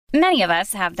Many of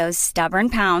us have those stubborn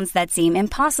pounds that seem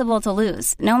impossible to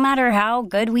lose, no matter how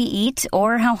good we eat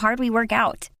or how hard we work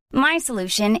out. My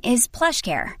solution is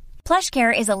PlushCare.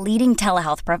 PlushCare is a leading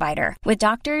telehealth provider with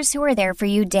doctors who are there for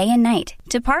you day and night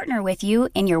to partner with you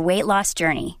in your weight loss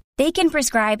journey. They can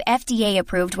prescribe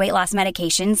FDA-approved weight loss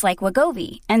medications like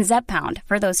Wegovy and Zepbound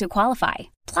for those who qualify.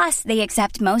 Plus, they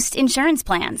accept most insurance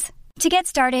plans. To get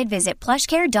started, visit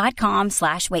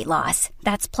plushcare.com/weightloss.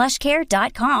 That's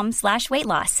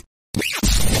plushcare.com/weightloss.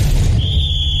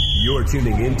 You're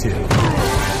tuning into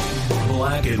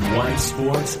Black and White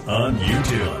Sports on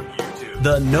YouTube.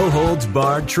 The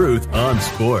no-holds-barred truth on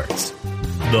sports.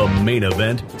 The main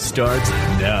event starts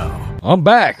now. I'm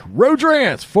back.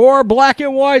 Rodrance for Black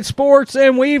and White Sports,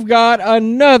 and we've got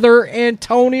another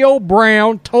Antonio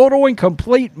Brown total and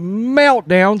complete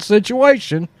meltdown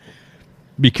situation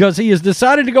because he has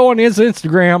decided to go on his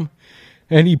Instagram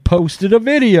and he posted a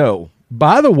video.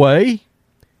 By the way,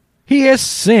 he has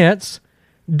since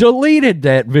deleted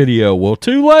that video. Well,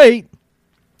 too late.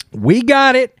 We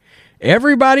got it.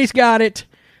 Everybody's got it.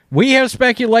 We have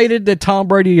speculated that Tom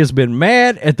Brady has been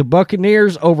mad at the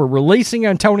Buccaneers over releasing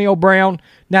Antonio Brown.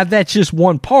 Now, that's just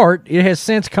one part. It has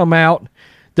since come out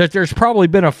that there's probably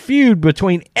been a feud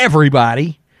between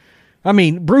everybody. I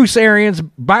mean, Bruce Arians,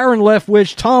 Byron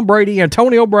Leftwich, Tom Brady,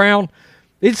 Antonio Brown.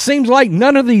 It seems like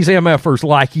none of these MFers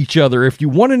like each other. If you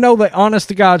want to know the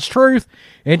honest-to-God's truth,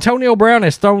 Antonio Brown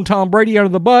has thrown Tom Brady under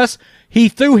the bus. He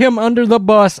threw him under the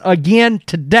bus again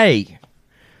today,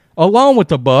 along with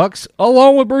the Bucs,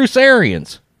 along with Bruce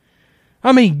Arians.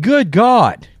 I mean, good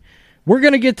God. We're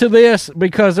going to get to this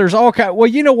because there's all kind. Well,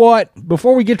 you know what?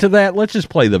 Before we get to that, let's just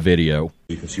play the video.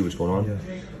 You can see what's going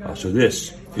on. So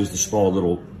this is the small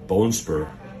little bone spur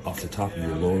off the top of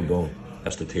your lower bone.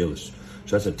 That's the talus.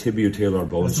 So that's a tibiotalar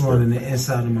bone That's spur. more than the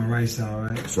inside of my right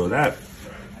side, right? So that,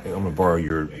 I'm going to borrow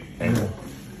your ankle.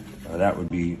 That would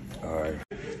be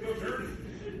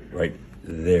right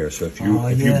there. So if you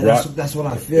that's what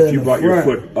I feel. If you brought your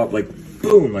foot up like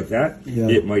boom like that, Yeah.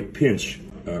 it might pinch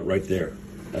right there.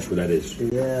 That's what that is.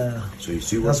 Yeah. So you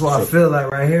see what? That's what I feel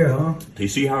like right here, huh? Do you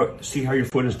see how your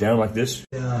foot is down like this?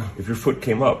 Yeah. If your foot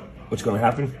came up, what's going to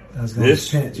happen? That's gonna This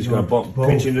pinch, is going to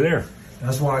pinch into there.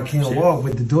 That's why I can't walk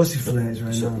with the dorsiflex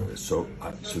right now. So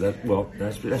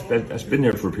that's been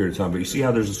there for a period of time. But you see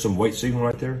how there's some white signal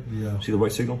right there? Yeah. See the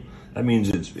white signal? That means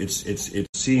it's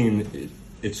seeing.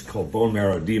 It's called bone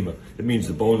marrow edema. It means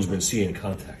the bone's been seeing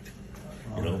contact.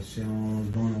 You know.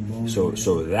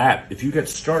 So that if you get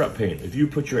startup pain, if you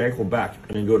put your ankle back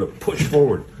and then go to push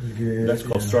forward, that's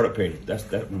called startup pain.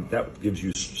 That gives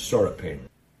you startup pain.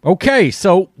 Okay,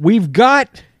 so we've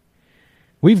got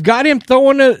him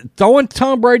throwing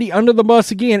Tom Brady under the bus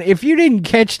again. If you didn't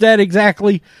catch that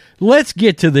exactly, let's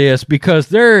get to this because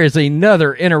there is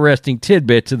another interesting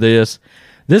tidbit to this.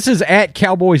 This is at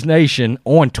Cowboys Nation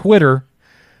on Twitter.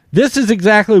 This is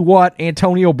exactly what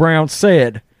Antonio Brown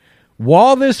said.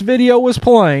 While this video was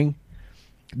playing,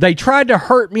 they tried to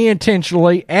hurt me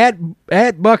intentionally at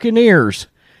Buccaneers.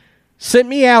 Sent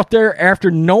me out there after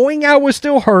knowing I was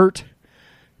still hurt.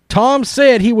 Tom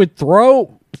said he would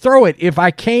throw it. If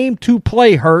I came to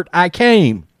play hurt, I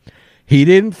came. He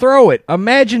didn't throw it.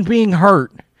 Imagine being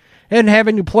hurt and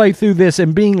having to play through this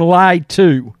and being lied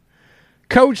to.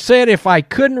 Coach said if I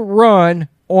couldn't run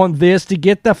on this to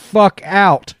get the fuck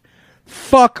out.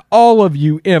 Fuck all of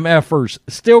you MFers.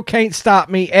 Still can't stop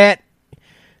me at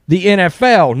the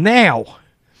NFL. Now,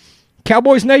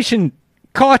 Cowboys Nation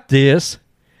caught this.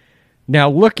 Now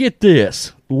look at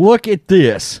this. Look at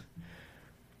this.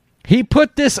 He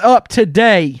put this up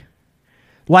today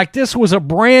like this was a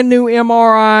brand new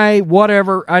MRI,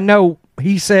 whatever. I know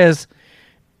he says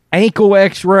ankle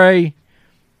x-ray.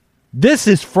 This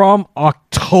is from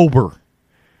October.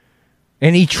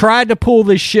 And he tried to pull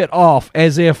this shit off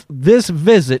as if this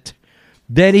visit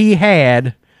that he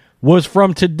had was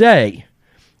from today.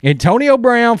 Antonio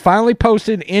Brown finally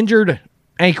posted injured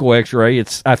ankle x-ray.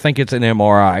 I think it's an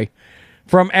MRI.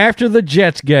 From after the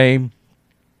Jets game.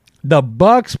 The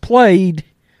Bucs played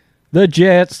the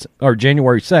Jets on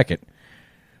January 2nd.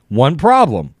 One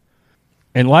problem.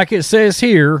 And like it says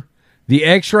here, the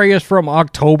x-ray is from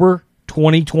October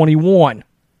 2021.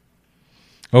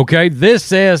 Okay, this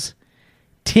says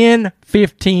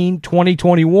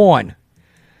 10/15/2021.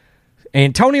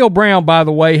 Antonio Brown, by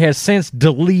the way, has since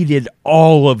deleted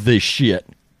all of this shit.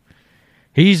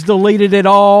 He's deleted it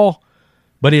all,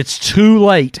 but it's too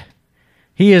late.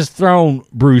 He has thrown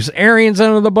Bruce Arians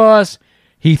under the bus.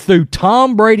 He threw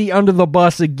Tom Brady under the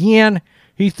bus again.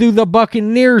 He threw the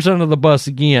Buccaneers under the bus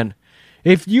again.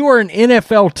 If you are an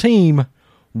NFL team,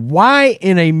 Why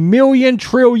in a million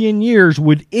trillion years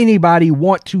would anybody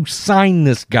want to sign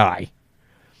this guy?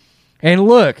 And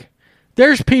look,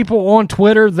 there's people on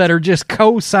Twitter that are just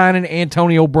co-signing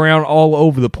Antonio Brown all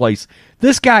over the place.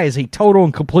 This guy is a total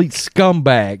and complete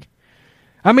scumbag.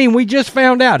 I mean, we just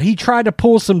found out he tried to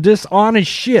pull some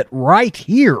dishonest shit right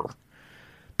here.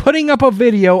 Putting up a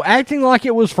video acting like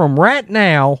it was from right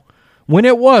now when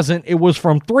it wasn't. It was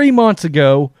from 3 months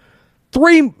ago.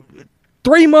 Three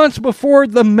months before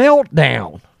the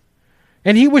meltdown.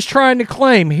 And he was trying to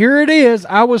claim, here it is,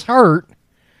 I was hurt.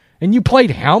 And you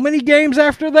played how many games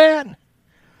after that?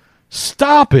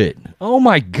 Stop it. Oh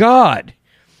my God.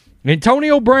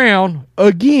 Antonio Brown,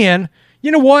 again,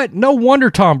 you know what? No wonder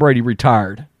Tom Brady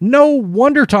retired. No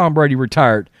wonder Tom Brady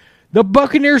retired. The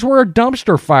Buccaneers were a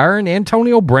dumpster fire and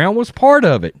Antonio Brown was part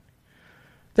of it.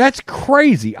 That's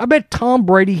crazy. I bet Tom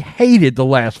Brady hated the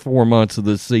last 4 months of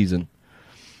this season.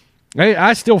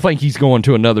 I still think he's going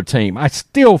to another team. I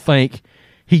still think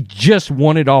he just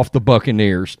wanted off the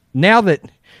Buccaneers. Now that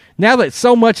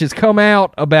so much has come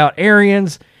out about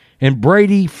Arians and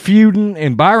Brady feuding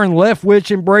and Byron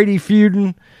Leftwich and Brady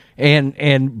feuding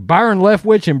and Byron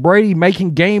Leftwich and Brady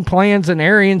making game plans and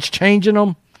Arians changing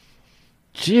them.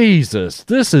 Jesus,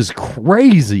 this is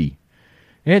crazy.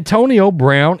 Antonio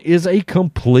Brown is a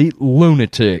complete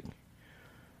lunatic.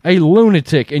 A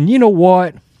lunatic. And you know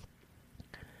what?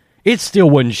 It still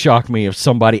wouldn't shock me if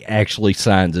somebody actually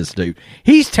signs this dude.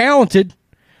 He's talented.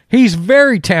 He's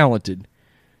very talented.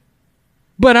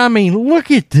 But, I mean, look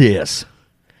at this.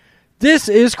 This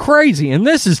is crazy, and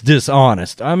this is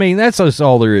dishonest. I mean, that's just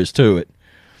all there is to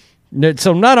it.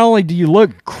 So not only do you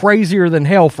look crazier than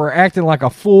hell for acting like a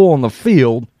fool on the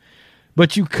field,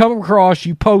 but you come across,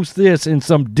 you post this in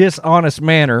some dishonest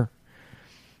manner,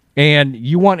 and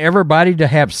you want everybody to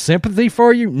have sympathy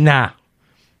for you? Nah,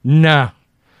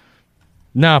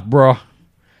 bro.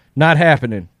 Not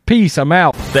happening. Peace. I'm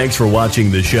out. Thanks for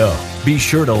watching the show. Be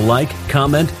sure to like,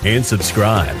 comment, and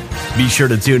subscribe. Be sure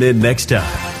to tune in next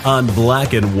time on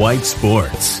Black and White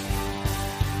Sports.